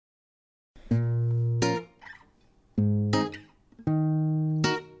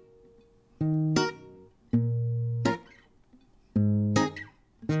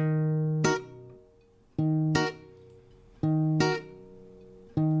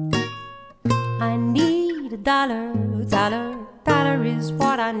I need a dollar, dollar, dollar is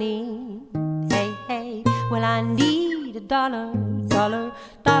what I need. Hey, hey, well I need a dollar, dollar,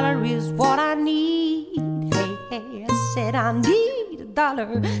 dollar is what I need. Hey, hey, I said I need a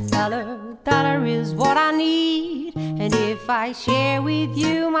dollar, dollar, dollar is what I need. And if I share with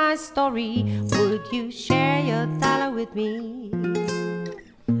you my story, would you share your dollar with me?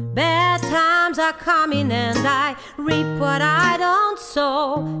 Bad times are coming and I reap what I don't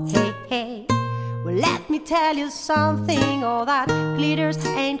sow. Hey, hey, well let me tell you something, all that glitters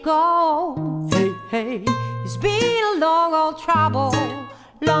ain't gold. Hey, hey, it's been a long old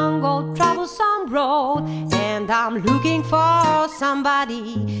troublesome road, and I'm looking for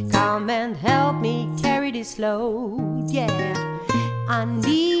somebody come and help me carry this load. Yeah, I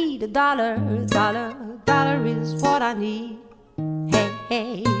need a dollar, dollar, dollar is what I need. Hey,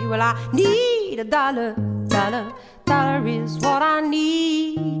 hey, well I need a dollar, dollar, dollar is what I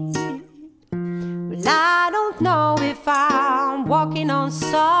need. Well, I don't know if I'm walking on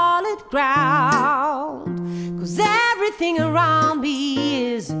solid ground, 'cause everything around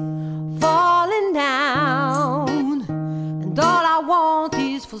me is falling down, and all I want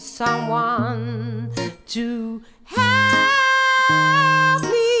is for someone to help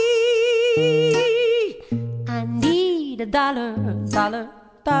me. I need a dollar, dollar,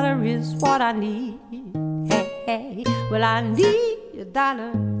 dollar is what I need. Hey, hey, well I need a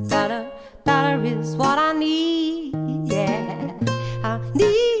dollar, dollar, dollar is what I need. Yeah, I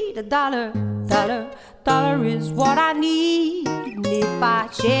need a dollar, dollar, dollar is what I need. And if I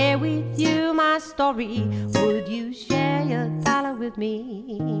share with you my story, would you share your dollar with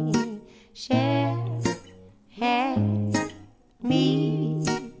me? Share, hey, me.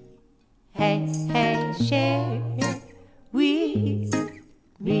 Hey, hey, share with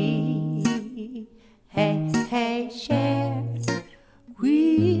me. Hey, hey, share.